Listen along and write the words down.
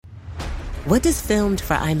What does filmed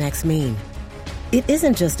for IMAX mean? It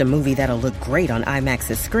isn't just a movie that'll look great on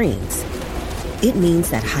IMAX's screens. It means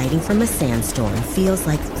that hiding from a sandstorm feels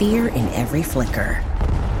like fear in every flicker.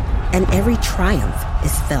 And every triumph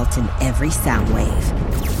is felt in every sound wave.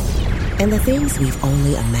 And the things we've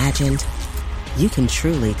only imagined, you can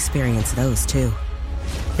truly experience those too.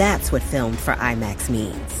 That's what filmed for IMAX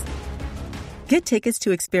means. Get tickets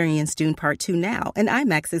to experience Dune Part 2 now and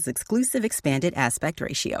IMAX's exclusive expanded aspect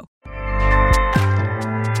ratio.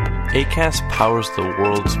 Acast powers the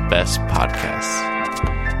world's best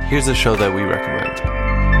podcasts. Here's a show that we recommend.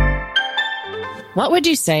 What would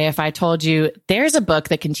you say if I told you there's a book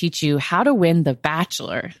that can teach you how to win The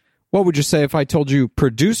Bachelor? What would you say if I told you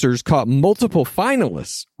producers caught multiple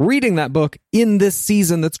finalists reading that book in this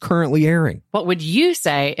season that's currently airing? What would you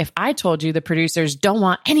say if I told you the producers don't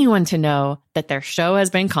want anyone to know that their show has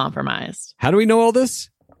been compromised? How do we know all this?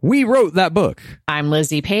 We wrote that book. I'm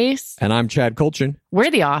Lizzie Pace. And I'm Chad Kultgen. We're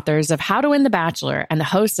the authors of How to Win the Bachelor and the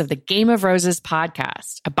hosts of the Game of Roses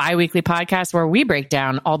podcast, a bi-weekly podcast where we break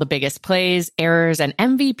down all the biggest plays, errors, and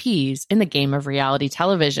MVPs in the game of reality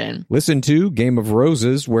television. Listen to Game of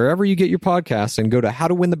Roses wherever you get your podcasts and go to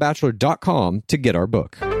howtowinthebachelor.com to get our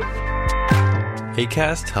book.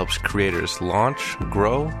 Acast helps creators launch,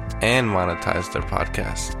 grow, and monetize their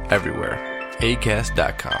podcasts everywhere.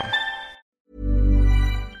 Acast.com.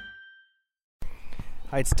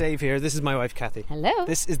 Hi, it's Dave here. This is my wife, Kathy. Hello.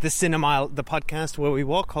 This is the Cinemile, the podcast where we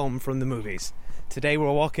walk home from the movies. Today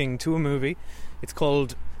we're walking to a movie. It's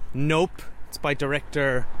called Nope. It's by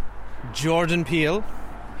director Jordan Peele.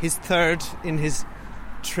 His third in his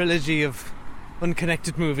trilogy of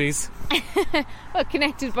unconnected movies. Well,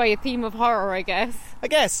 connected by a theme of horror, I guess. I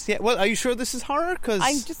guess, yeah. Well, are you sure this is horror? Cause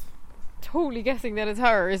I'm just totally guessing that it's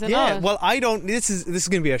horror, is it yeah, not? well, I don't... This is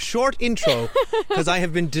going to be a short intro because I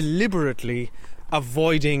have been deliberately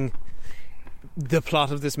avoiding the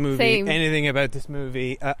plot of this movie, Same. anything about this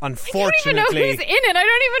movie. Unfortunately, I don't even know who's in it. I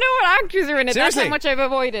don't even know what actors are in it. Seriously? That's how much I've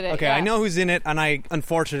avoided it. Okay, yeah. I know who's in it, and I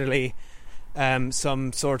unfortunately I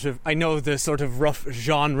know the sort of rough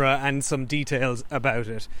genre and some details about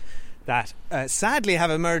it that sadly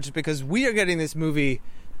have emerged because we are getting this movie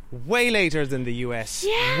way later than the US.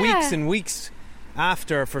 Yeah. Weeks and weeks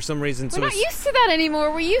after, for some reason. We're not used to that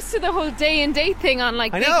anymore. We're used to the whole day and date thing on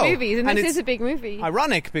like I big know. movies, and And this it's is a big movie.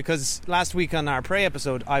 Ironic because last week on our Prey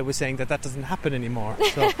episode I was saying that doesn't happen anymore,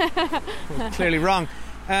 so I was clearly wrong.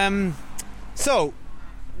 So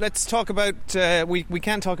let's talk about we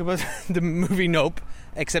can't talk about the movie Nope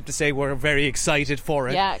except to say we're very excited for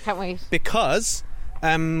it. Yeah, can't wait. Because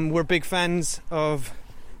we're big fans of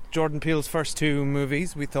Jordan Peele's first two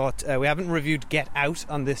movies. We thought we haven't reviewed Get Out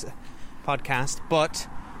on this podcast, but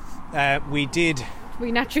we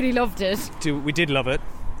naturally loved it. we did love it.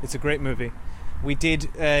 It's a great movie. We did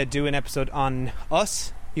do an episode on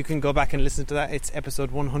Us. You can go back and listen to that. It's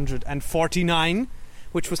episode 149,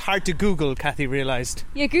 which was hard to Google, Kathy realised.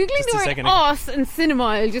 Yeah, googling Just a the second word ago. us and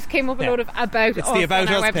cinema just came up a load of about It's us the About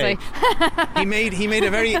on our Us page. website. He made a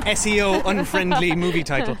very SEO unfriendly movie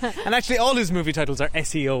title, and actually all his movie titles are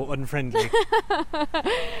SEO unfriendly.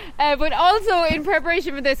 But also in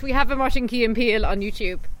preparation for this, we have been watching Key and Peele on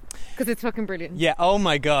YouTube because it's fucking brilliant. Yeah, oh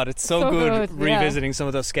my god, it's so So good good, yeah. revisiting some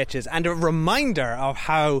of those sketches, and a reminder of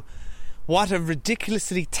what a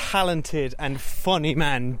ridiculously talented and funny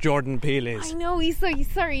man Jordan Peele is. I know, he's such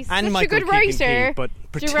And a Michael good Keegan writer, Key, but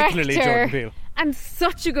particularly director, Jordan Peele. and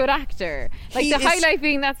such a good actor. Like He the is- highlight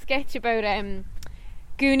being that sketch about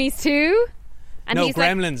Goonies 2. And No, he's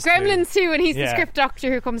Gremlins 2. Gremlins 2, and he's the Yeah. script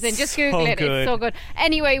doctor who comes in. Just So Google it, good. it's so good.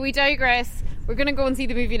 Anyway, we digress. We're going to go and see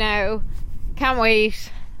the movie now. Can't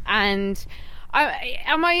wait. And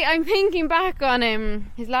I'm thinking back on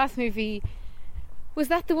his last movie. Was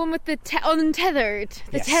that the one with the Untethered?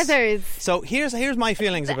 The Yes. Tethers. So here's my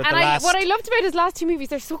feelings about And the last. what I loved about his last two movies,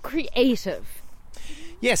 they're so creative.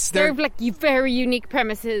 Yes, They're like very unique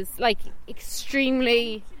premises, like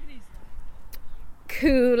extremely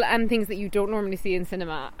cool and things that you don't normally see in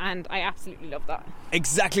cinema, and I absolutely love that.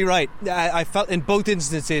 exactly right. I felt in both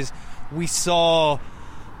instances we saw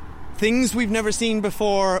things we've never seen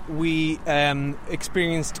before. We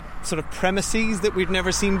experienced sort of premises that we've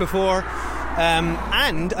never seen before,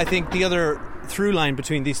 and I think the other through line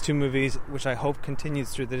between these two movies, which I hope continues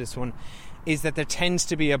through this one, is that there tends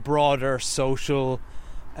to be a broader social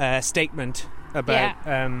statement about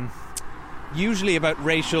usually about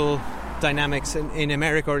racial dynamics in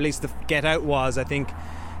America, or at least the Get Out was. I think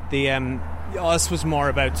the Us was more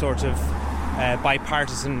about sort of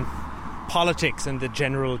bipartisan politics and the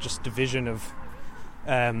general just division of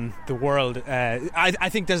the world. I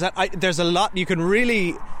think there's a lot you can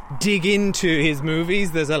really dig into his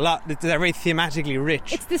movies. There's a lot. They're very thematically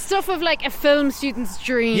rich. It's the stuff of like a film student's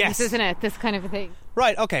dreams, Yes. isn't it? This kind of a thing.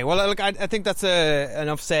 Right. Okay. Well, look, I think that's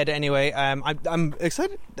enough said. Anyway, I'm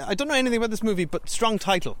excited. I don't know anything about this movie, but strong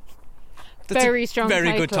title. That's Very a strong very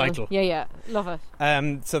title. good title. Yeah, love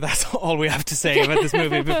it. So that's all we have to say about this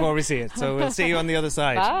movie before we see it. So we'll see you on the other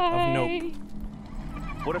side Bye. of Nope.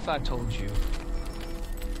 What if I told you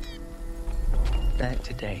that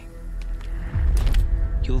today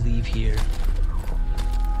you'll leave here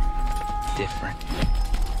different?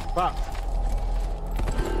 Pops!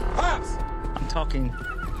 Pops! I'm talking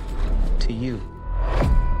to you.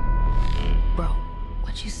 Bro,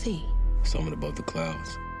 what you see? Something above the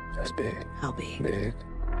clouds. That's big. How big? Big.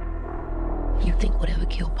 You think whatever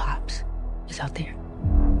killed Pops is out there?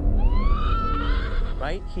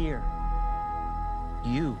 Right here,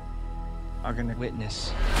 you are gonna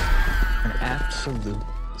witness an absolute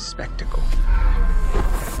spectacle.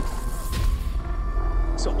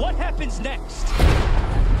 So what happens next?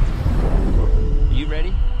 You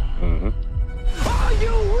ready? Mm-hmm. Are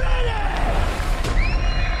you ready?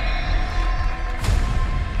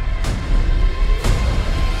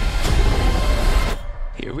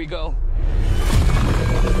 Here we go.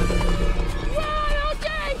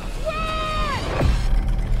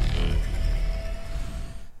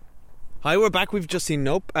 Hi, we're back. We've just seen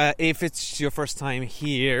Nope. If it's your first time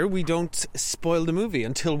here, we don't spoil the movie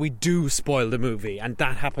until we do spoil the movie, and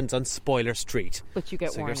that happens on Spoiler Street. But you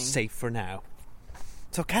get so warning. you're safe for now.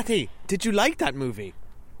 So, Kathy, did you like that movie?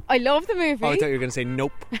 I love the movie. Oh, I thought you were going to say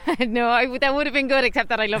Nope. No, that would have been good, except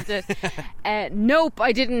that I loved it. Nope,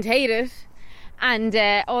 I didn't hate it. And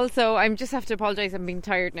also, I just have to apologise. I'm being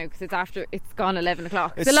tired now because it's gone 11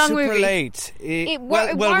 o'clock. It's a long super movie. late. It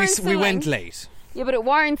we warrants the went length. late. Yeah, but it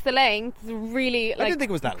warrants the length. It's a really didn't think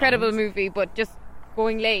it was that incredible long. movie, but just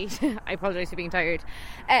going late. I apologise for being tired.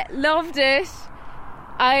 Loved it.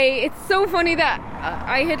 It's so funny that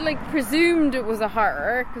I had presumed it was a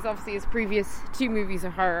horror because obviously his previous two movies are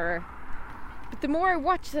horror. But the more I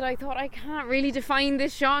watched it, I thought I can't really define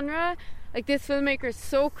this genre. This filmmaker is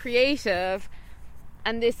so creative,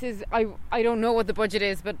 and this is I don't know what the budget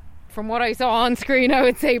is, but from what I saw on screen, I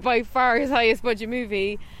would say by far his highest budget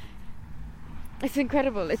movie. It's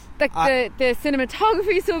incredible. It's the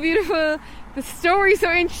cinematography is so beautiful, the story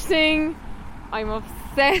so interesting. I'm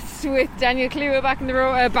obsessed with Daniel Kaluuya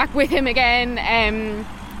back with him again.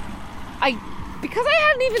 Because I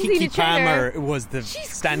hadn't even Keke seen a trailer. Palmer was the She's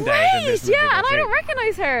standout great, in this movie. yeah, and wasn't I she? don't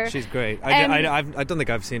recognise her. She's great. I don't think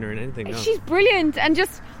I've seen her in anything. No. She's brilliant, and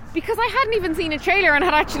just because I hadn't even seen a trailer and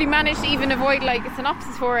had actually managed to even avoid a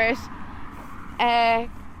synopsis for it, I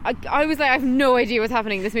was like, I have no idea what's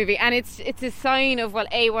happening in this movie, and it's a sign of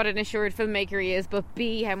A, what an assured filmmaker he is, but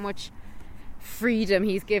B, how much freedom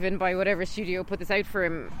he's given by whatever studio put this out for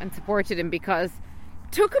him and supported him, because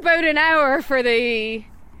it took about an hour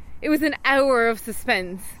it was an hour of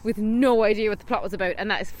suspense with no idea what the plot was about, and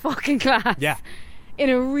that is fucking class. Yeah.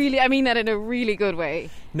 I mean that in a really good way.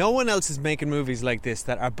 No one else is making movies like this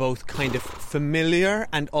that are both kind of familiar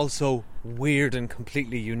and also weird and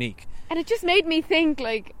completely unique. And it just made me think,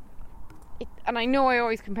 and I know I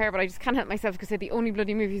always compare, but I just can't help myself because they're the only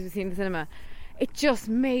bloody movies we've seen in the cinema. It just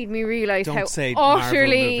made me realise how Don't say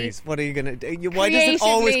utterly Marvel movies. What are you going to do? Why does it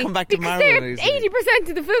always come back to because Marvel they're movies? 80%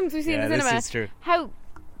 of the films we've seen in the cinema. This is true. How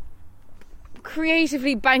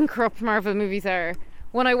creatively bankrupt Marvel movies are.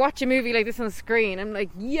 When I watch a movie like this on the screen, I'm like,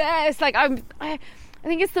 yes! I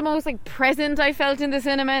think it's the most present I felt in the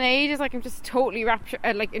cinema in ages. I'm just totally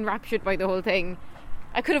enraptured by the whole thing.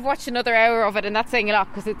 I could have watched another hour of it, and that's saying a lot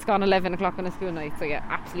because it's gone 11 o'clock on a school night. So yeah,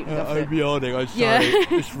 absolutely loved it. I'm yawning. I'm sorry. Yeah.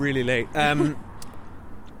 It's really late.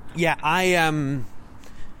 Yeah,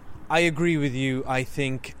 I agree with you. I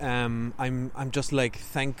think I'm just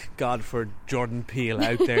thank God for Jordan Peele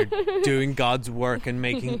out there doing God's work and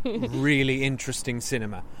making really interesting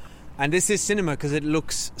cinema. And this is cinema because it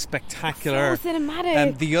looks spectacular. So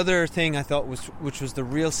cinematic. The other thing I thought which was the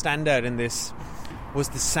real standout in this was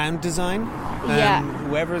the sound design. Yeah.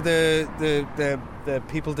 Whoever the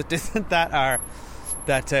people that did that are,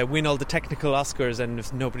 that win all the technical Oscars, and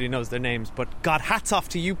if nobody knows their names, but God, hats off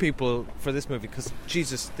to you people for this movie, because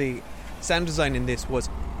Jesus, the sound design in this was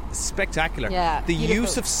spectacular. Yeah, the beautiful.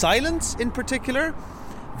 use of silence in particular,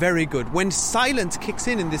 very good. When silence kicks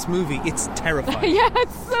in this movie, it's terrifying. Yeah,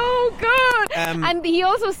 it's so good. And he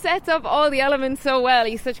also sets up all the elements so well.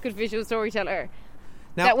 He's such a good visual storyteller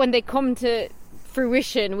that when they come to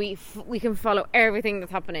fruition, we can follow everything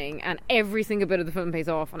that's happening, and every single bit of the film pays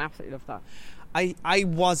off, and I absolutely love that. I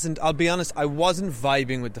wasn't, I'll be honest, I wasn't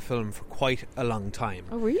vibing with the film for quite a long time.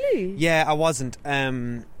 Oh, really? Yeah, I wasn't.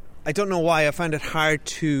 I don't know why. I found it hard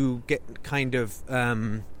to get kind of...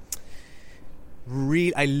 I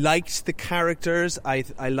liked the characters.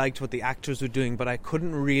 I liked what the actors were doing, but I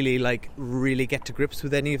couldn't really get to grips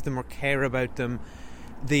with any of them or care about them.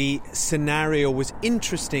 The scenario was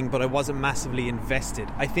interesting, but I wasn't massively invested.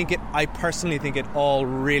 I personally think it all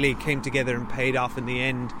really came together and paid off in the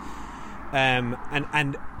end.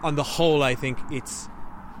 And on the whole, I think it's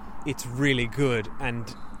really good.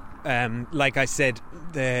 And like I said,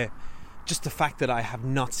 just the fact that I have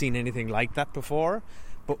not seen anything like that before,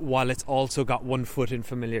 but while it's also got one foot in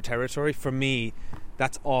familiar territory, for me,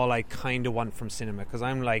 that's all I kind of want from cinema. Because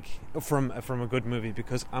I'm like, from a good movie,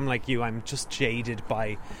 because I'm like you, I'm just jaded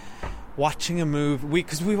by watching a movie,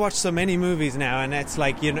 because we watch so many movies now, and it's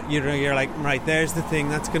like you're like, right, there's the thing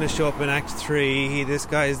that's going to show up in Act 3. This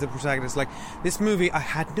guy is the protagonist. Like, this movie, I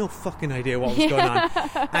had no fucking idea what was going on,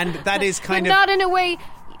 and that is kind but of not in a way.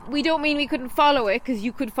 We don't mean we couldn't follow it, because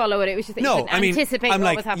you could follow it. It was just that you couldn't anticipate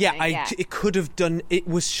what was happening. It could have done. It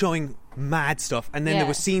was showing mad stuff, and then there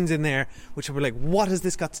were scenes in there which were like, what has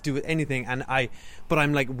this got to do with anything? But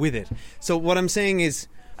I'm like with it. So what I'm saying is,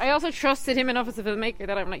 I also trusted him enough as a filmmaker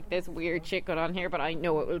that I'm like, there's weird shit going on here, but I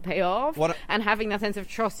know it will pay off. And having that sense of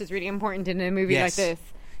trust is really important in a movie like this.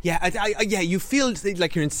 Yeah, you feel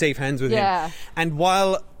like you're in safe hands with him. And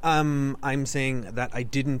while I'm saying that I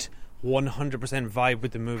didn't 100% vibe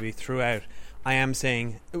with the movie throughout, I am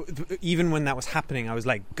saying, even when that was happening, I was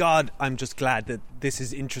like, God, I'm just glad that this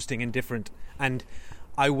is interesting and different. And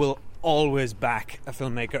I will always back a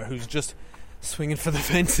filmmaker who's just swinging for the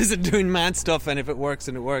fences and doing mad stuff, and if it works,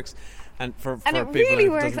 and it works. And for it people, really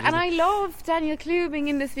works. And I love Daniel Kluber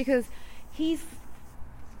in this, because he's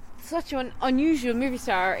such an unusual movie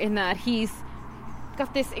star in that he's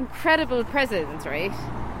got this incredible presence, right?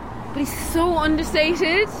 But he's so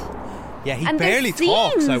understated. Yeah, he barely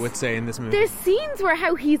talks, I would say, in this movie. There's scenes where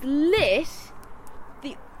how he's lit,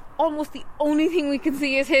 almost the only thing we can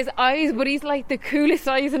see is his eyes, but he's like the coolest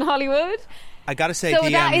eyes in Hollywood. I gotta say, so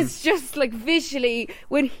that is just like visually,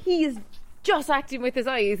 when he is just acting with his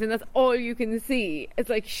eyes and that's all you can see,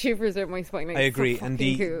 it's like shivers up my spine. Like, I agree, so and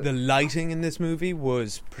cool. the lighting in this movie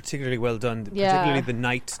was particularly well done, particularly the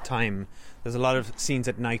night time. There's a lot of scenes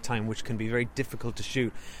at night time which can be very difficult to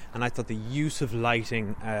shoot, and I thought the use of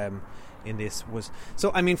lighting in this was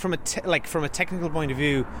so. I mean, from a technical point of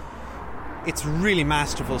view, it's really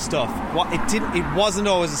masterful stuff. It wasn't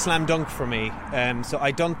always a slam dunk for me. So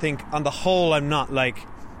I don't think, on the whole, I'm not like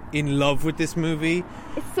in love with this movie.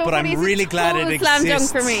 It's so but funny. I'm really glad it exists. Slam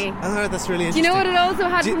dunk for me. Oh, that's really interesting. Do you know what it also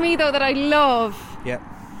had for me though that I love? Yeah.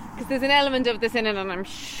 Because there's an element of this in it, and I'm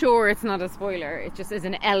sure it's not a spoiler. It just is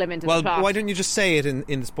an element of the plot. Well, why don't you just say it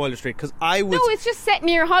in the spoiler street? Because I would. No, it's just set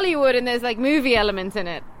near Hollywood, and there's like movie elements in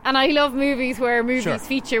it, and I love movies where movies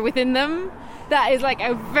feature within them. That is like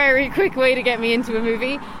a very quick way to get me into a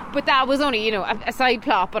movie. But that was only, a side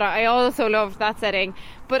plot. But I also loved that setting.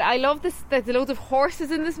 But I love this. There's loads of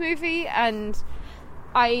horses in this movie, and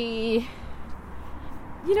I.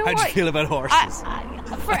 How do you feel about horses?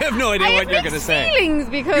 I have no idea what you're going to say. Feelings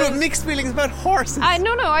because you have mixed feelings about horses.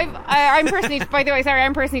 No. I'm personally. By the way, sorry,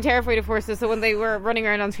 I'm personally terrified of horses. So when they were running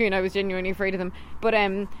around on screen, I was genuinely afraid of them. But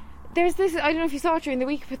there's this. I don't know if you saw it during the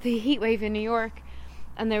week, but the heat wave in New York,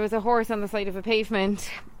 and there was a horse on the side of a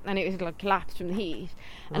pavement, and it was like collapsed from the heat,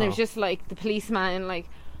 and it was just like the policeman like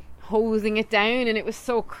hosing it down, and it was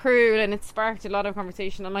so cruel, and it sparked a lot of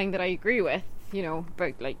conversation online that I agree with.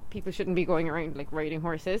 About like people shouldn't be going around like riding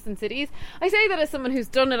horses in cities. I say that as someone who's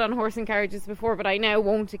done it on horse and carriages before, but I now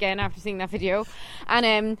won't again after seeing that video.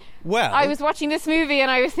 And I was watching this movie and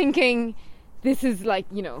I was thinking, this is like,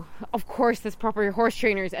 of course there's proper horse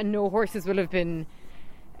trainers and no horses will have been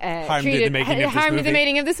harmed in the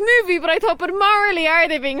making of this movie. But I thought, but morally, are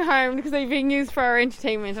they being harmed because they're being used for our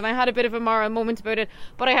entertainment? And I had a bit of a moral moment about it.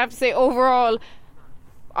 But I have to say, overall,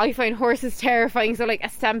 I find horses terrifying. So like a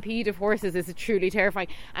stampede of horses is truly terrifying,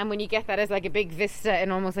 and when you get that as like a big vista and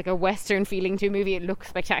almost like a western feeling to a movie, it looks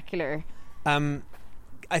spectacular.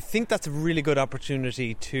 I think that's a really good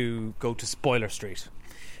opportunity to go to Spoiler Street.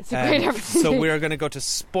 It's a great opportunity. So we're going to go to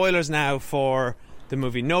spoilers now for the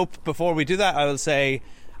movie Nope. Before we do that, I will say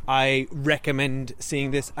I recommend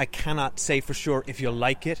seeing this. I cannot say for sure if you'll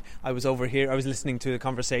like it. I was listening to a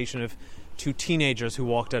conversation of two teenagers who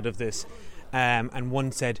walked out of this, and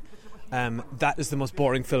one said, that is the most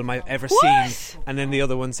boring film I've ever What? seen. And then the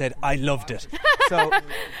other one said, I loved it. So,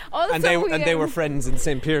 Also, and they were friends in the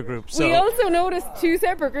same peer group. So we also noticed 2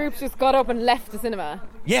 separate groups just got up and left the cinema.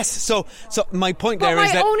 yes, so my point But there my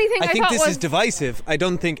is that only thing I think thought this is was- divisive. I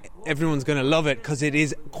don't think everyone's going to love it because it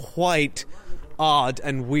is quite odd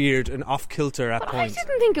and weird and off kilter at But points. I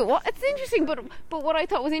didn't think it was. It's interesting, but what I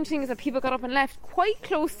thought was interesting is that people got up and left quite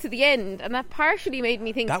close to the end, and that partially made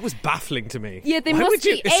me think. That was baffling to me. Yeah, they Why must would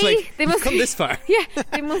you, be it's A. like, they you've must come be, this far. Yeah,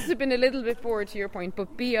 they must have been a little bit bored, to your point.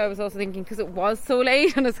 But B, I was also thinking because it was so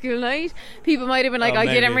late on a school night, people might have been like, Oh, "I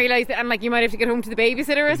didn't maybe. realise," and like you might have to get home to the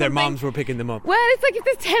babysitter or Their something. moms were picking them up. Well, it's like if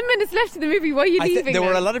there's 10 minutes left of the movie, why are you leaving? There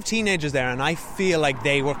were now? a lot of teenagers there, and I feel like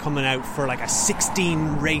they were coming out for like a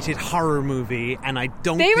 16-rated horror movie, and I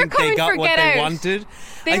don't They were think coming they got for what Get they Out. wanted.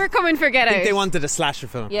 They were coming for Get I think Out. they wanted a slasher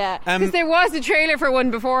film. Yeah, because there was a trailer for one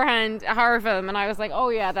beforehand, a horror film, and I was like, "Oh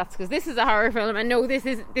yeah, that's because this is a horror film." And no, this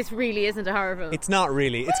really isn't a horror film. It's not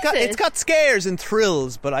really. What is It's got scares and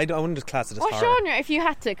thrills, but I wouldn't class it as What horror. genre? If you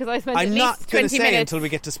had to, because I spent at I'm least not going 20 to say minutes. until we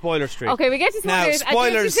get to spoiler street. Okay, we get to Now, spoilers. I do have to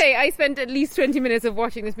spoilers. say, I spent at least 20 minutes of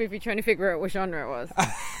watching this movie trying to figure out what genre it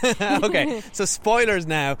was. Okay, so spoilers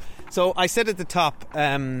now. So I said at the top,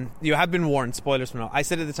 you have been warned. Spoilers from now. I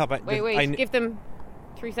said at the top. Wait, give them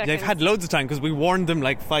 3 seconds. They've had loads of time because we warned them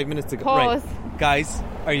like 5 minutes ago. Pause. Right. Guys,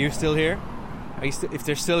 are you still here? If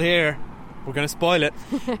they're still here, we're going to spoil it.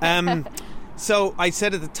 So I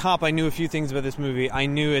said at the top I knew a few things about this movie. I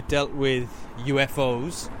knew it dealt with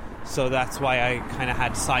UFOs, so that's why I kind of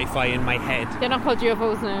had sci-fi in my head. They're not called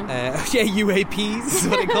UFOs now. Yeah, UAPs is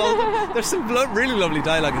what they call them. There's some really lovely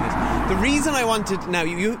dialogue in this. The reason I wanted... Now,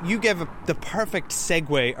 you gave the perfect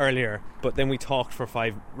segue earlier, but then we talked for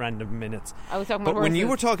 5 random minutes. I was talking But about when you were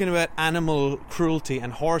horses. talking about animal cruelty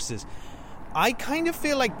and horses, I kind of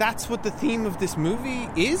feel like that's what the theme of this movie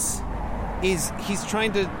is he's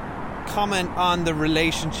trying to comment on the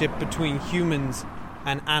relationship between humans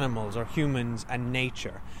and animals, or humans and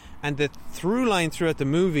nature. And the through line throughout the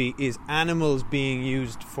movie is animals being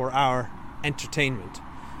used for our entertainment.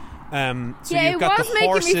 So Yeah, you've it got was the making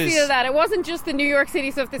horses. me feel that. It wasn't just the New York City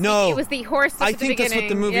stuff. It was the horse stuff I at the think that's what the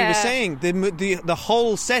beginning. movie Yeah. was saying. The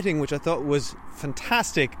whole setting, which I thought was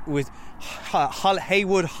fantastic, with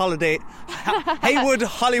Haywood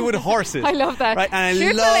Hollywood horses. I love that. Right, and I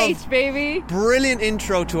Triple love H, baby. brilliant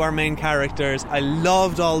intro to our main characters. I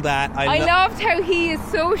loved all that. I loved how he is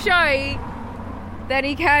so shy that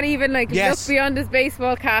he can't even Yes. look beyond his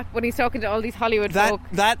baseball cap when he's talking to all these Hollywood folk.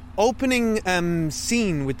 that opening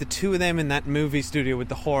scene with the two of them in that movie studio with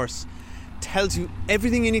the horse tells you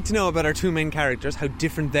everything you need to know about our two main characters, how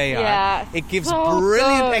different they Yeah, are. It gives so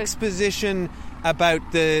brilliant good. exposition about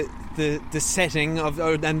the setting of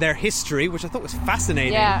and their history, which I thought was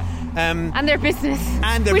fascinating. Yeah. And their business.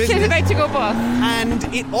 And their which business. is about to go bust.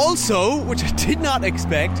 And it also, which I did not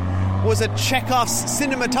expect, was a Chekhov's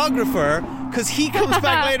cinematographer, because he comes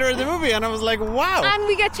back later in the movie, and I was like, wow. And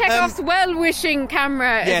we get Chekhov's well-wishing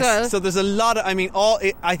camera Yes, as well. so there's a lot of...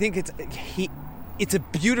 I think it's a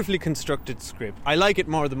beautifully constructed script. I like it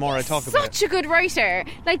more the more I talk about it. Such a good writer.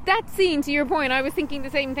 Like that scene, to your point, I was thinking the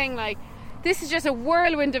same thing. Like, this is just a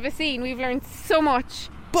whirlwind of a scene. We've learned so much.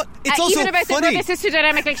 But it's also even about funny. the sister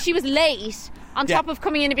dynamic. Like, she was late on Yeah. top of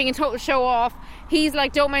coming in and being a total show off. He's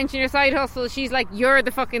like, don't mention your side hustle. She's like, you're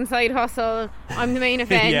the fucking side hustle. I'm the main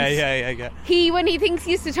event. Yeah. When he thinks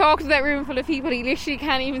he used to talk to that room full of people, he literally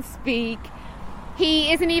can't even speak.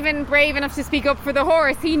 He isn't even brave enough to speak up for the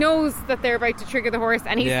horse. He knows that they're about to trigger the horse,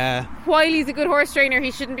 and while he's a good horse trainer,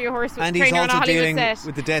 he shouldn't be a horse And trainer he's on a also Hollywood dealing set.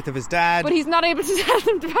 with the death of his dad. But he's not able to tell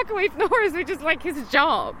him to back away from the horse, which is like his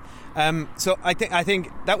job. So I think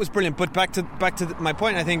that was brilliant. But back to my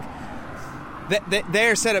point, I think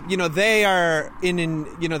they're set up. They are in.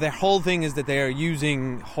 Their whole thing is that they are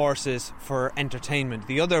using horses for entertainment.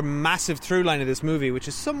 The other massive through line of this movie, which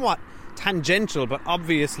is somewhat tangential but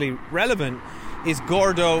obviously relevant, is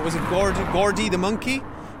Gordo. Was it Gordy the monkey?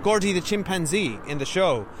 Gordy the chimpanzee in the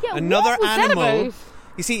show. Yeah, another what was that animal. about?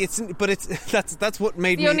 You see, that's what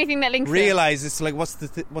made The me only thing that links it. realize it's like what's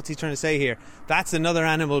he trying to say here? That's another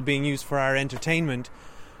animal being used for our entertainment,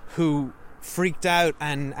 who freaked out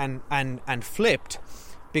and flipped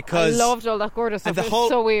because I loved all that Gordo stuff. and the It was whole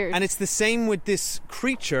so weird. And it's the same with this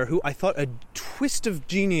creature, who I thought a twist of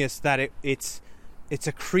genius that it's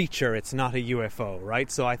a creature, it's not a UFO,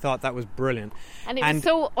 right? So I thought that was brilliant. And it was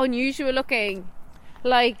so unusual looking.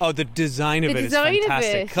 Like, the design of the it is design of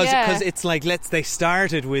fantastic, it, because yeah. it's like they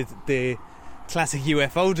started with the classic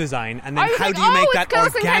UFO design, and then I was how like, do you make it's that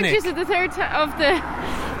Close organic? Encounters of the third of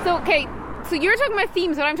the. So okay, So you're talking about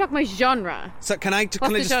themes, but I'm talking about genre. So can I the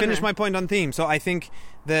just genre? finish my point on theme? So I think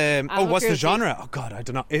what's the genre? Oh God, I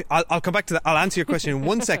don't know. I'll come back to that. I'll answer your question in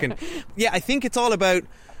 1 second. Yeah, I think it's all about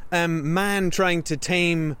man trying to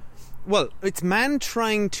tame. Well, it's man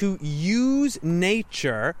trying to use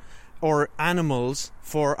nature or animals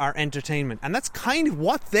for our entertainment, and that's kind of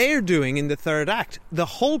what they're doing in the third act. The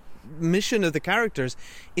whole mission of the characters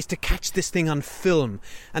is to catch this thing on film,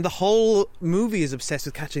 and the whole movie is obsessed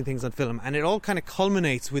with catching things on film, and it all kind of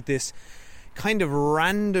culminates with this kind of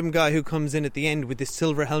random guy who comes in at the end with this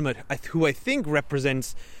silver helmet, who I think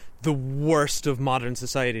represents the worst of modern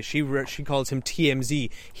society. She calls him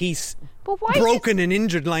TMZ. He's broken and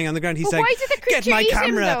injured, lying on the ground. He's like, why did the creature get my eat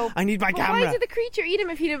camera. him, though? I need my camera. Why did the creature eat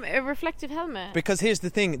him if he had a reflective helmet? Because here's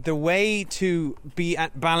the thing. The way to be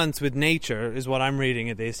at balance with nature, is what I'm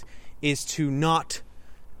reading at this, is to not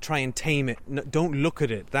try and tame it. No, don't look at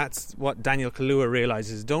it. That's what Daniel Kaluuya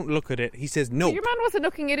realizes. Don't look at it. He says no. So your man wasn't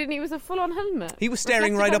looking at it and he was a full-on helmet. He was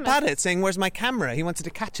staring right Reflective up helmet. at it, saying, where's my camera? He wanted to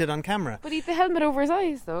catch it on camera. But he had the helmet over his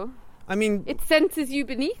eyes, though. I mean, It senses you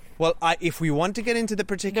beneath. well, if we want to get into the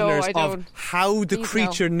particulars No, I of don't. how the Please,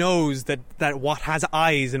 creature knows that what has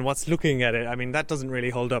eyes and what's looking at it, I mean, that doesn't really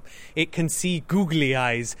hold up. It can see googly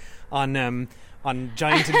eyes on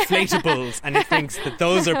giant inflatables, and it thinks that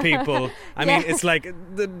those are people. I mean, it's like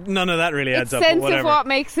none of that really adds Its up. But sense whatever. of what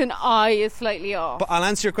makes an eye is slightly off. But I'll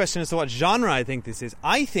answer your question as to what genre I think this is.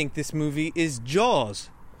 I think this movie is Jaws.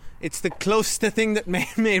 It's the closest thing that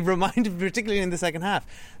may remind me, particularly in the second half.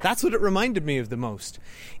 That's what it reminded me of the most.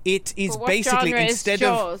 It is But what basically genre is instead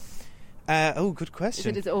Jaws? of. Good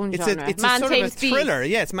question. Is it its own it's genre? It's Man a sort of a Tames Beast. thriller.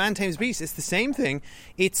 Yeah, it's Man Tames Beast. It's the same thing.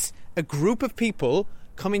 It's a group of people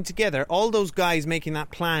coming together. All those guys making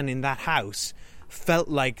that plan in that house felt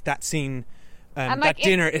like that scene. That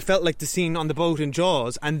dinner, it felt like the scene on the boat in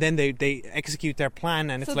Jaws, and then they execute their plan,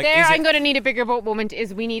 and it's So like, there, is it- I'm going to need a bigger boat moment.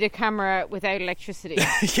 Is we need a camera without electricity.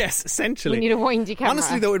 Yes, essentially. We need a windy camera.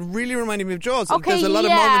 Honestly, though, it really reminded me of Jaws. Okay, There's a lot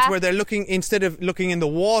of yeah. moments where they're looking, instead of looking in the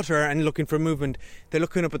water and looking for movement, they're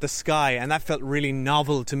looking up at the sky, and that felt really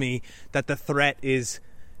novel to me, that the threat is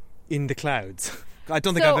in the clouds. I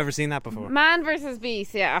don't think So, I've ever seen that before. Man versus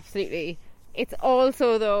Beast, yeah, absolutely. It's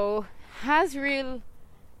also, though, has real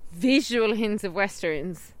visual hints of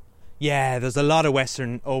westerns. Yeah, there's a lot of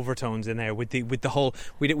Western overtones in there with the whole.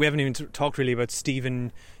 We haven't even talked really about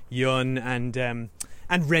Stephen Yeun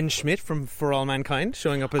and Ren Schmidt from For All Mankind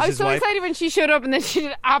showing up as I was his so wife. excited when she showed up and then she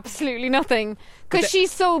did absolutely nothing. Because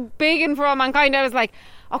she's so big in For All Mankind, I was like,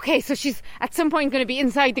 okay, so she's at some point going to be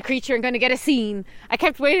inside the creature and going to get a scene. I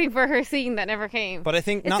kept waiting for her scene that never came. But I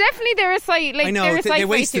think it's definitely there is like I know there is they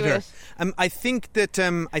wasted to her. it. I think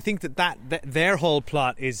that their whole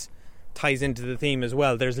plot ties into the theme as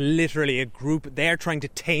well. There's literally a group. They're trying to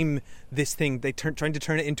tame this thing. They're trying to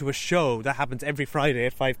turn it into a show that happens every Friday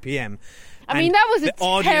at 5 p.m. I mean, that was a the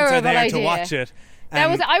audience are terrible there idea. to watch it. I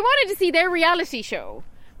wanted to see their reality show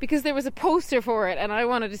because there was a poster for it, and I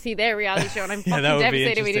wanted to see their reality show, and I'm fucking that would be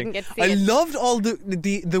devastated we interesting. didn't get to see I it. loved all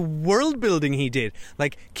the world building he did,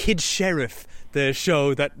 like Kid Sheriff, the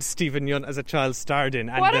show that Stephen Yeun as a child starred in.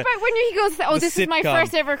 And What about when he goes, oh, the this is my sitcom.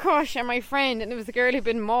 first ever crush and my friend, and it was a girl who'd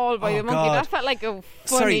been mauled by Oh, the monkey. God. That felt like a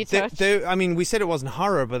funny touch. I mean, we said it wasn't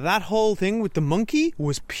horror, but that whole thing with the monkey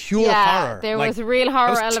was pure yeah, horror. there Like, was real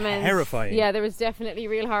horror that was elements. terrifying. Yeah, there was definitely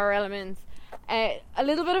real horror elements. A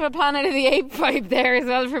little bit of a Planet of the Apes vibe there as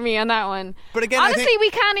well for me on that one. But again, honestly,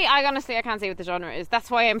 I can't say what the genre is. That's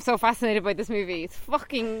why I'm so fascinated by this movie. It's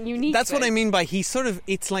fucking unique. That's what like. I mean by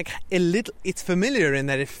it's like it's familiar in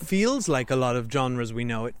that it feels like a lot of genres we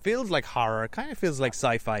know. It feels like horror, it kind of feels like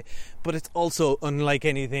sci-fi, but it's also unlike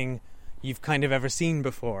anything you've kind of ever seen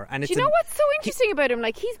before. And it's Do you know what's so interesting about him?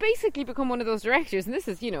 Like, he's basically become one of those directors, and this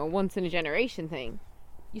is, a once in a generation thing.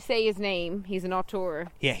 You say his name, he's an auteur.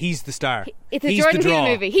 Yeah, he's the star. It's a He's Jordan the Peele draw.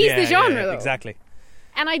 movie. He's the genre, though. Exactly.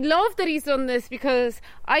 And I love that he's done this because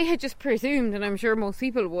I had just presumed, and I'm sure most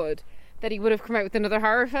people would, that he would have come out with another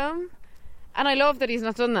horror film. And I love that he's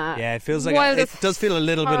not done that. Yeah, it feels like While it there's does feel a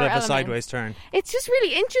little bit of horror a element. sideways turn. It's just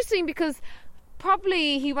really interesting because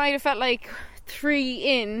probably he might have felt like 3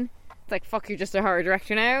 in, it's like, fuck, you're just a horror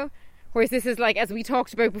director now. Whereas this is like, as we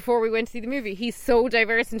talked about before we went to see the movie, he's so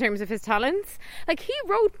diverse in terms of his talents. Like, he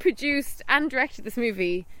wrote, produced and directed this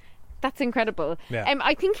movie. That's incredible. Yeah.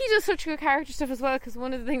 I think he does such good character stuff as well, because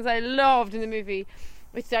one of the things I loved in the movie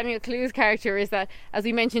with Daniel Kaluuya's character is that, as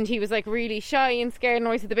we mentioned, he was like really shy and scared and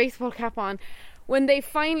always had the baseball cap on. When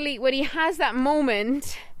he has that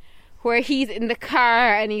moment where he's in the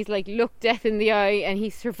car and he's like looked death in the eye and he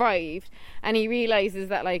survived, and he realises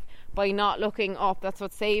that, like, by not looking up, that's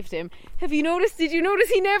what saved him. Did you notice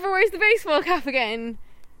he never wears the baseball cap again?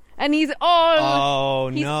 and he's all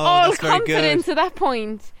that's very confidence good. at that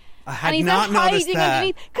point. I had and he's not noticed hiding that.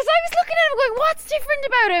 underneath. Because I was looking at him going, what's different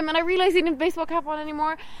about him? And I realised he didn't have a baseball cap on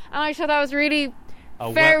anymore. And I thought that was really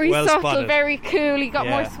very well subtle, spotted. very cool. He got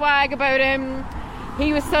more swag about him.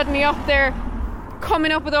 He was suddenly up there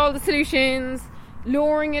coming up with all the solutions,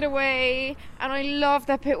 luring it away. And I love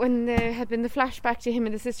that bit when there had been the flashback to him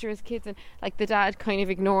and the sister as kids, and like the dad kind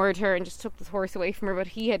of ignored her and just took the horse away from her, but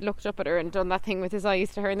he had looked up at her and done that thing with his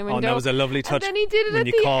eyes to her in the window. Oh, that was a lovely touch. And then he did it when at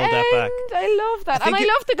you the called end. that back. I love that. And I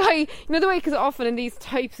love the guy, you know, the way, because often in these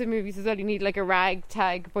types of movies as well, you need like a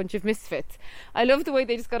ragtag bunch of misfits. I love the way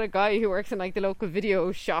they just got a guy who works in like the local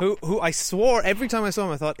video shop. Who I swore every time I saw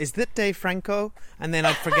him, I thought, is that Dave Franco? And then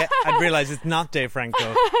I'd forget, I'd realise it's not Dave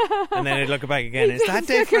Franco. And then I'd look back again, is that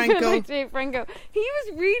Dave Franco? Like Dave Franco. He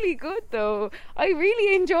was really good though. I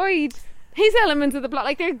really enjoyed his elements of the plot.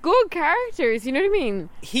 Like, they're good characters, you know what I mean?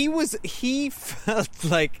 He felt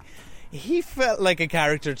like a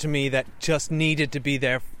character to me that just needed to be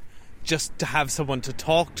there just to have someone to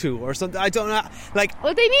talk to or something. I don't know. Like,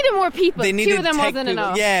 well, they needed more people. They needed 2 of them wasn't people.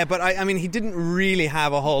 enough. Yeah, but I mean, he didn't really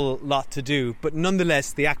have a whole lot to do. But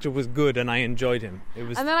nonetheless, the actor was good, and I enjoyed him. It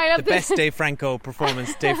was the best Dave Franco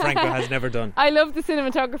performance Dave Franco has never done. I love the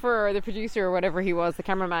cinematographer or the producer or whatever he was, the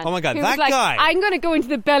cameraman. Oh my God, who that was like, guy! I'm going to go into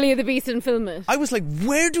the belly of the beast and film it. I was like,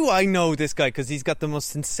 where do I know this guy? Because he's got the most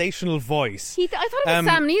sensational voice. I thought it was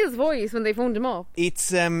Sam Neill's voice when they phoned him up.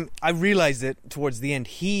 It's I realised it towards the end.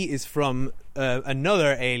 He is from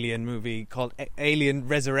another Alien movie called Alien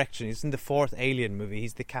Resurrection. He's in the 4th Alien movie.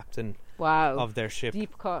 He's the captain of their ship.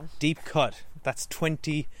 Deep Cut. Deep Cut. That's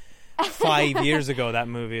 25 years ago, that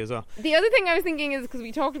movie as well. The other thing I was thinking is, because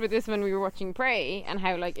we talked about this when we were watching Prey, and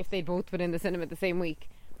how, like, if they'd both been in the cinema the same week,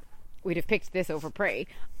 we'd have picked this over Prey.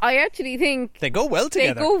 I actually think they go well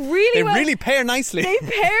together. They go really well. They really pair nicely. They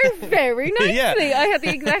pair very nicely. Yeah. I had the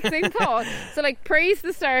exact same thought. So, like, Prey's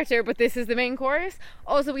the starter, but this is the main course.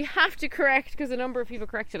 Also, we have to correct, because a number of people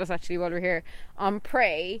corrected us actually while we were here on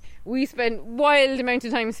Prey. We spent wild amount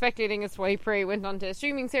of time speculating as to why Prey went onto a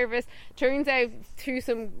streaming service. Turns out, through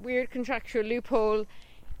some weird contractual loophole,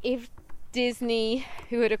 if Disney,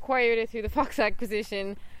 who had acquired it through the Fox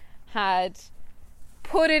acquisition, had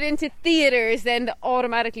put it into theatres, then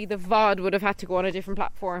automatically the VOD would have had to go on a different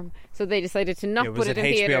platform. So they decided to not put it in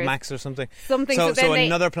theatres. Was it HBO Max or something? So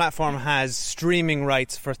another platform has streaming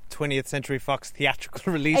rights for 20th Century Fox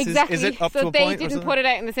theatrical releases. Exactly. Is it up to a point? So they didn't put it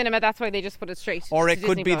out in the cinema. That's why they just put it straight. Or it to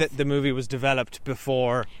could Disney be Plus. that the movie was developed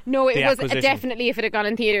before. No, it the was acquisition. definitely, if it had gone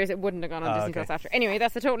in theatres, it wouldn't have gone on Disney Plus after. Anyway,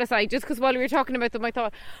 that's a total aside. Just because while we were talking about them, I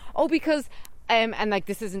thought, because. And like,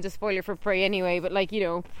 this isn't a spoiler for Prey anyway, but like, you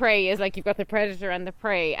know, Prey is like, you've got the predator and the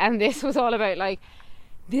prey, and this was all about like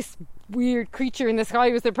this weird creature in the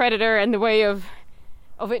sky was the predator, and the way of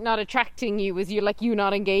it not attracting you was you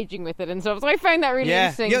not engaging with it and stuff. So I found that really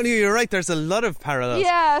interesting. Yeah, you're right. There's a lot of parallels.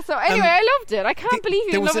 Yeah. So anyway, I loved it. I can't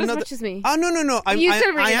believe you love it as much as me. Oh no!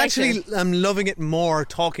 I actually it. am loving it more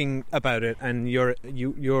talking about it, and your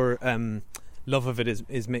love of it is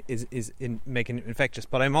making it infectious.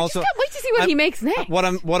 But I'm also I can't wait to see what he makes next. What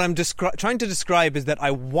I'm trying to describe is that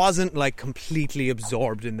I wasn't like completely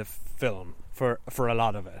absorbed in the film for a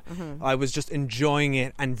lot of it. Mm-hmm. I was just enjoying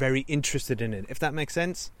it and very interested in it, if that makes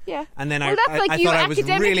sense. Yeah. And then I thought I was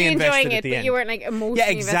really invested at the but end. You weren't like emotionally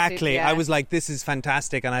invested. Yeah, exactly. Yeah. I was like, this is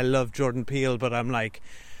fantastic, and I love Jordan Peele, but I'm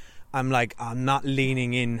not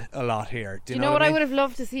leaning in a lot here. Do you know what I mean? would have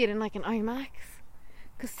loved to see it in like an IMAX,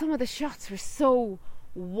 because some of the shots were so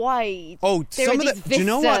wide. Oh, do you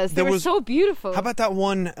know what? They were so beautiful. How about that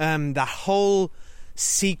one? That whole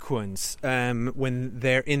sequence when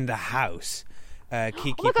they're in the house.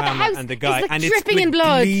 Kiki Palmer and the guy, like and dripping it's in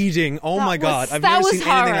blood. Bleeding. Oh my God! I've never seen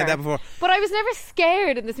anything like that before. But I was never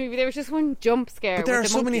scared in this movie. There was just one jump scare. But there are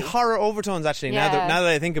so many horror overtones. Actually, now that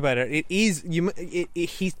I think about it,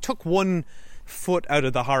 he took one foot out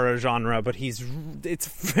of the horror genre, but it's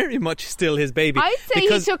very much still his baby. I'd say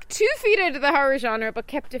he took 2 feet out of the horror genre, but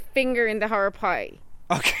kept a finger in the horror pie.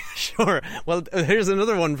 Okay, sure. Well, here's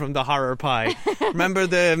another one from the horror pie. Remember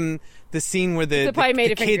the scene where the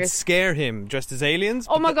kids scare him dressed as aliens?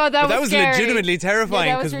 Oh my God, that was scary. Legitimately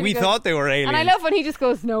terrifying, because we thought they were aliens. And I love when he just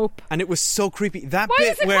goes nope. And it was so creepy. Why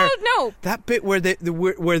is it called nope? That bit where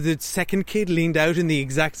the second kid leaned out in the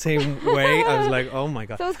exact same way, I was like, oh my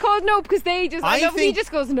God. So it's called nope because they just. I love when he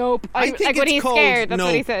just goes nope. I think when he's scared, that's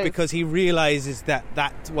what he says. Because he realizes that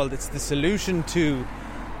it's the solution to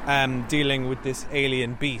dealing with this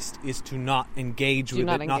alien beast is to not engage with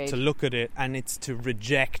it, not to look at it, and it's to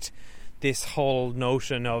reject this whole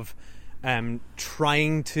notion of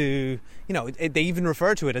trying to, they even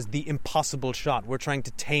refer to it as the impossible shot. We're trying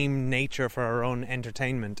to tame nature for our own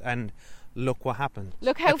entertainment, and look what happened.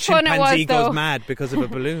 Look how a fun it was, chimpanzee though. goes mad because of a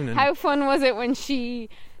balloon. And how fun was it when she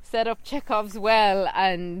set up Chekhov's well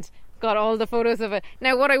and got all the photos of it?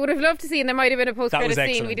 Now, what I would have loved to see, and there might have been a post-credit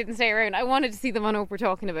scene, we didn't stay around. I wanted to see them on Oprah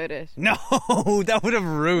talking about it. No, that would have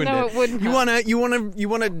ruined it. No, it wouldn't. You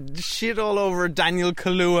wanna shit all over Daniel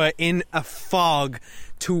Kaluuya in a fog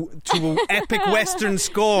to an epic Western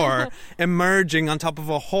score emerging on top of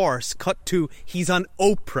a horse. Cut to he's on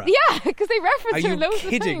Oprah. Yeah, because they reference her loads of times.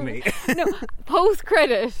 Are you kidding me? No,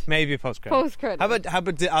 post-credit. Maybe post-credit. Post-credit. How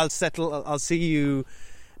about I'll see you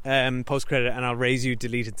post-credit and I'll raise you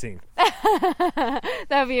deleted scene.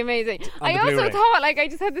 That'd be amazing. I also Blu-ray. thought, I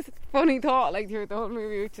just had this funny thought, throughout the whole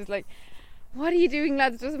movie, which is what are you doing,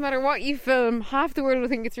 lads? It doesn't matter what you film. Half the world will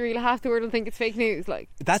think it's real, half the world will think it's fake news.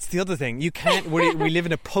 That's the other thing. You can't. We live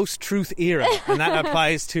in a post-truth era, and that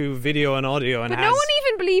applies to video and audio. And but no one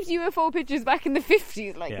even believed UFO pictures back in the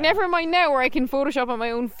 50s. Never mind now, where I can Photoshop on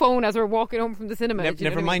my own phone as we're walking home from the cinema.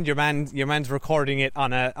 Never mind, your man's recording it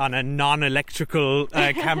on a non-electrical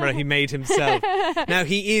camera he made himself. Now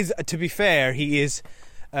he is, to be fair,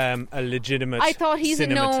 a legitimate I thought he's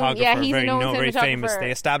cinematographer. he's a known very cinematographer. famous.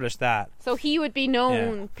 They established that. So he would be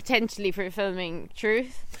known potentially for filming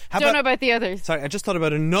Truth. Don't about- know about the others. Sorry, I just thought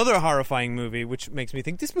about another horrifying movie, which makes me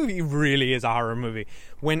think this movie really is a horror movie.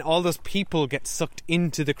 When all those people get sucked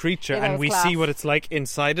into the creature and we see what it's like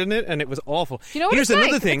inside in it, and it was awful. Do you know what Here's it's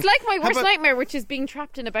another like? thing. It's like my worst nightmare, which is being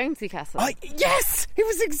trapped in a bouncy castle. Yes, it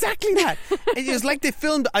was exactly that. It was like they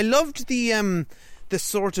filmed. I loved the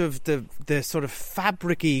sort of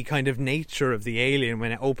fabric-y kind of nature of the alien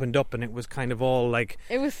when it opened up, and it was kind of all like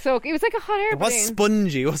it was like a hot air balloon. It was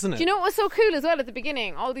spongy, wasn't it? Do you know what was so cool as well at the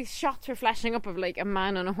beginning? All these shots were flashing up of a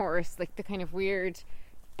man on a horse, the kind of weird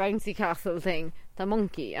bouncy castle thing, the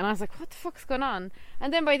monkey, and I was like, what the fuck's going on?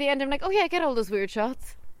 And then by the end I'm like, oh yeah, I get all those weird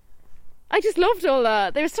shots. I just loved all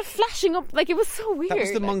that. There was stuff flashing up, it was so weird. That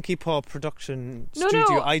was the Monkey Paw production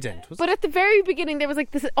studio ident, wasn't but it? at the very beginning there was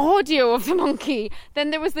this audio of the monkey,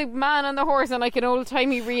 then there was the man on the horse and an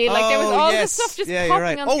old-timey reel, there was all this stuff just popping you're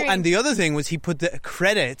right. on screen. And the other thing was he put the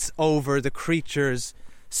credits over the creature's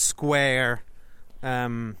square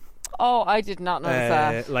I did not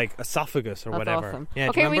notice that. Esophagus or That's whatever. Awesome. Yeah,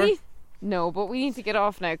 okay, do you remember? but we need to get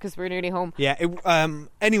off now because we're nearly home. Yeah.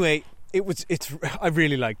 Anyway, I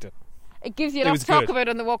really liked it. It gives you enough to talk about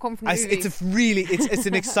on the walk home from the movie. It's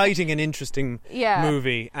an exciting and interesting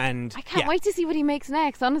movie, and I can't wait to see what he makes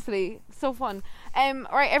next. Honestly, so fun. All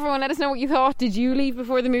right, everyone, let us know what you thought. Did you leave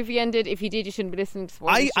before the movie ended? If you did, you shouldn't be listening to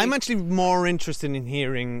spoilers. I'm actually more interested in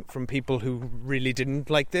hearing from people who really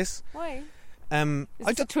didn't like this. Why? Is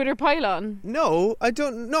it a Twitter pylon? No, I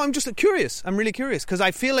don't. No, I'm just curious. I'm really curious because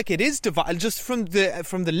I feel like it is divided. Just from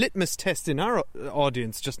the litmus test in our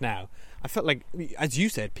audience just now, I felt like, as you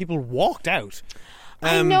said, people walked out.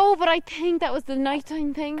 I know, but I think that was the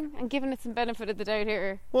nighttime thing, and giving it some benefit of the doubt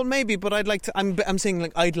here. Well, maybe, but I'd like to. I'm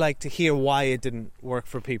saying I'd like to hear why it didn't work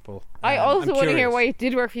for people. I also want to hear why it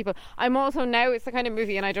did work for people. I'm also now. It's the kind of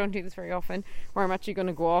movie, and I don't do this very often, where I'm actually going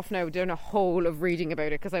to go off now doing a whole of reading about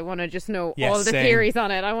it because I want to just know all the theories on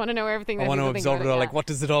it. I want to know everything. I want to absorb it all. What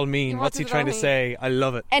does it all mean? What's he trying to say? I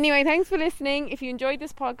love it. Anyway, thanks for listening. If you enjoyed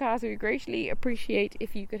this podcast, we would greatly appreciate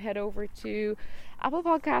if you could head over to Apple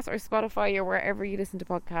Podcasts or Spotify or wherever you listen to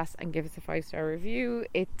podcasts and give us a 5-star review.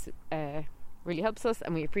 It really helps us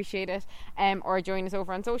and we appreciate it. Or join us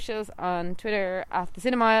over on socials on Twitter at The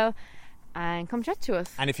Cinemile and come chat to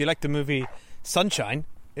us. And if you like the movie Sunshine,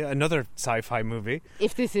 another sci-fi movie.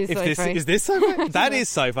 If this is sci-fi. Is this sci-fi? That is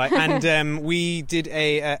sci-fi. And we did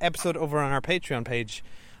a episode over on our Patreon page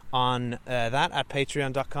on that at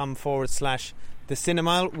patreon.com/The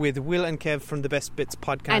Cinemile with Will and Kev from the Best Bits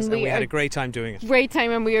podcast, and we had a great time doing it. Great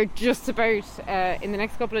time, and we are just about in the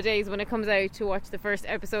next couple of days when it comes out to watch the first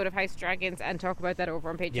episode of House of Dragons and talk about that over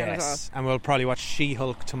on Patreon as well. And we'll probably watch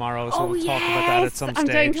She-Hulk tomorrow, so we'll talk about that at some stage. I'm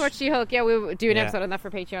dying to watch She-Hulk. Yeah, we'll do an episode on that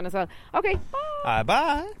for Patreon as well. Okay, bye.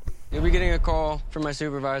 Bye. You'll be getting a call from my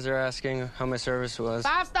supervisor asking how my service was.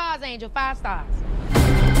 5 stars, Angel. 5 stars.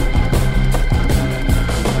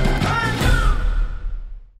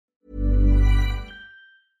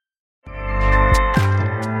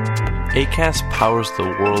 Acast powers the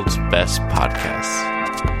world's best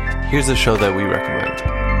podcasts. Here's a show that we recommend.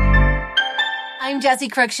 I'm Jessie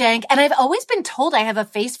Cruikshank, and I've always been told I have a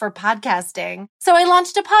face for podcasting. So I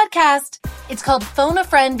launched a podcast. It's called Phone a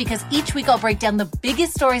Friend because each week I'll break down the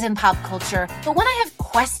biggest stories in pop culture. But when I have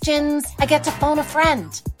questions, I get to phone a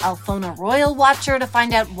friend. I'll phone a royal watcher to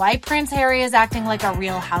find out why Prince Harry is acting like a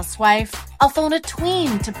real housewife. I'll phone a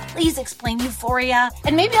tween to please explain Euphoria.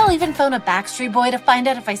 And maybe I'll even phone a Backstreet Boy to find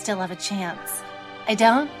out if I still have a chance. I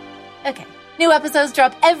don't? Okay. New episodes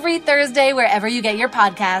drop every Thursday wherever you get your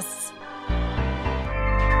podcasts.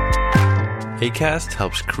 Acast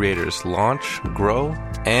helps creators launch, grow,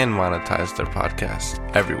 and monetize their podcasts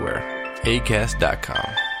everywhere.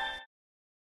 Acast.com.